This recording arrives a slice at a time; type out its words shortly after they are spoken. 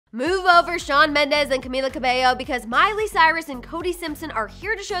Move over Shawn Mendes and Camila Cabello because Miley Cyrus and Cody Simpson are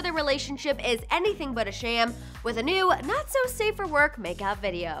here to show their relationship is anything but a sham with a new, not so safe for work makeout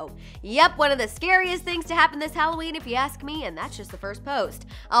video. Yep, one of the scariest things to happen this Halloween if you ask me, and that's just the first post.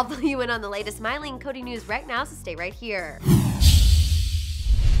 I'll fill you in on the latest Miley and Cody news right now, so stay right here.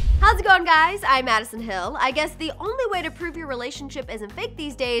 How's it going, guys? I'm Madison Hill. I guess the only way to prove your relationship isn't fake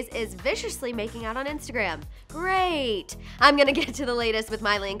these days is viciously making out on Instagram. Great! I'm gonna get to the latest with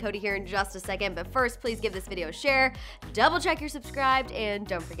Miley and Cody here in just a second, but first, please give this video a share, double check you're subscribed, and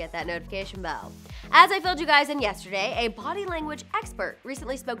don't forget that notification bell. As I filled you guys in yesterday, a body language expert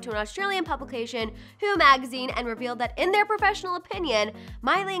recently spoke to an Australian publication, Who magazine, and revealed that in their professional opinion,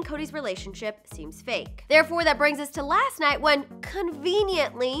 Miley and Cody's relationship seems fake. Therefore, that brings us to last night when,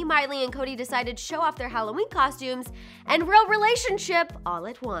 conveniently, Miley and Cody decided to show off their Halloween costumes and real relationship all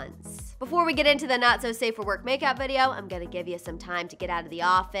at once. Before we get into the not so safe for work makeout video, I'm gonna give you some time to get out of the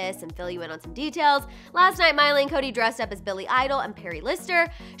office and fill you in on some details. Last night, Miley and Cody dressed up as Billy Idol and Perry Lister.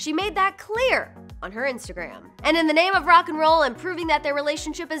 She made that clear on her Instagram. And in the name of rock and roll and proving that their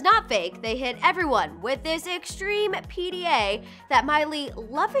relationship is not fake, they hit everyone with this extreme PDA that Miley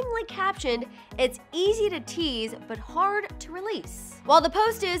lovingly captioned, "It's easy to tease, but hard to release." While the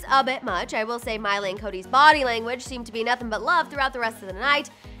post is a bit much, I will say Miley and Cody's body language seemed to be nothing but love throughout the rest of the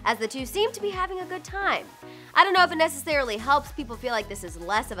night, as the two seem to be having a good time. I don't know if it necessarily helps people feel like this is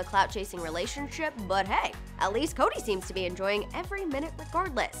less of a clout-chasing relationship, but hey, at least Cody seems to be enjoying every minute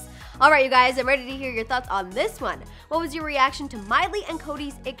regardless. Alright, you guys, I'm ready to hear your thoughts on this one. What was your reaction to Miley and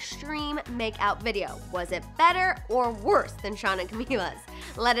Cody's extreme makeout video? Was it better or worse than Shawn and Camila's?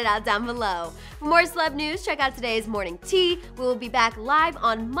 Let it out down below. For more celeb news, check out today's Morning Tea. We will be back live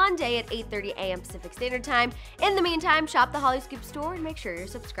on Monday at 8:30 a.m. Pacific Standard Time. In the meantime, shop the Hollyscoop store and make sure you're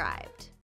subscribed.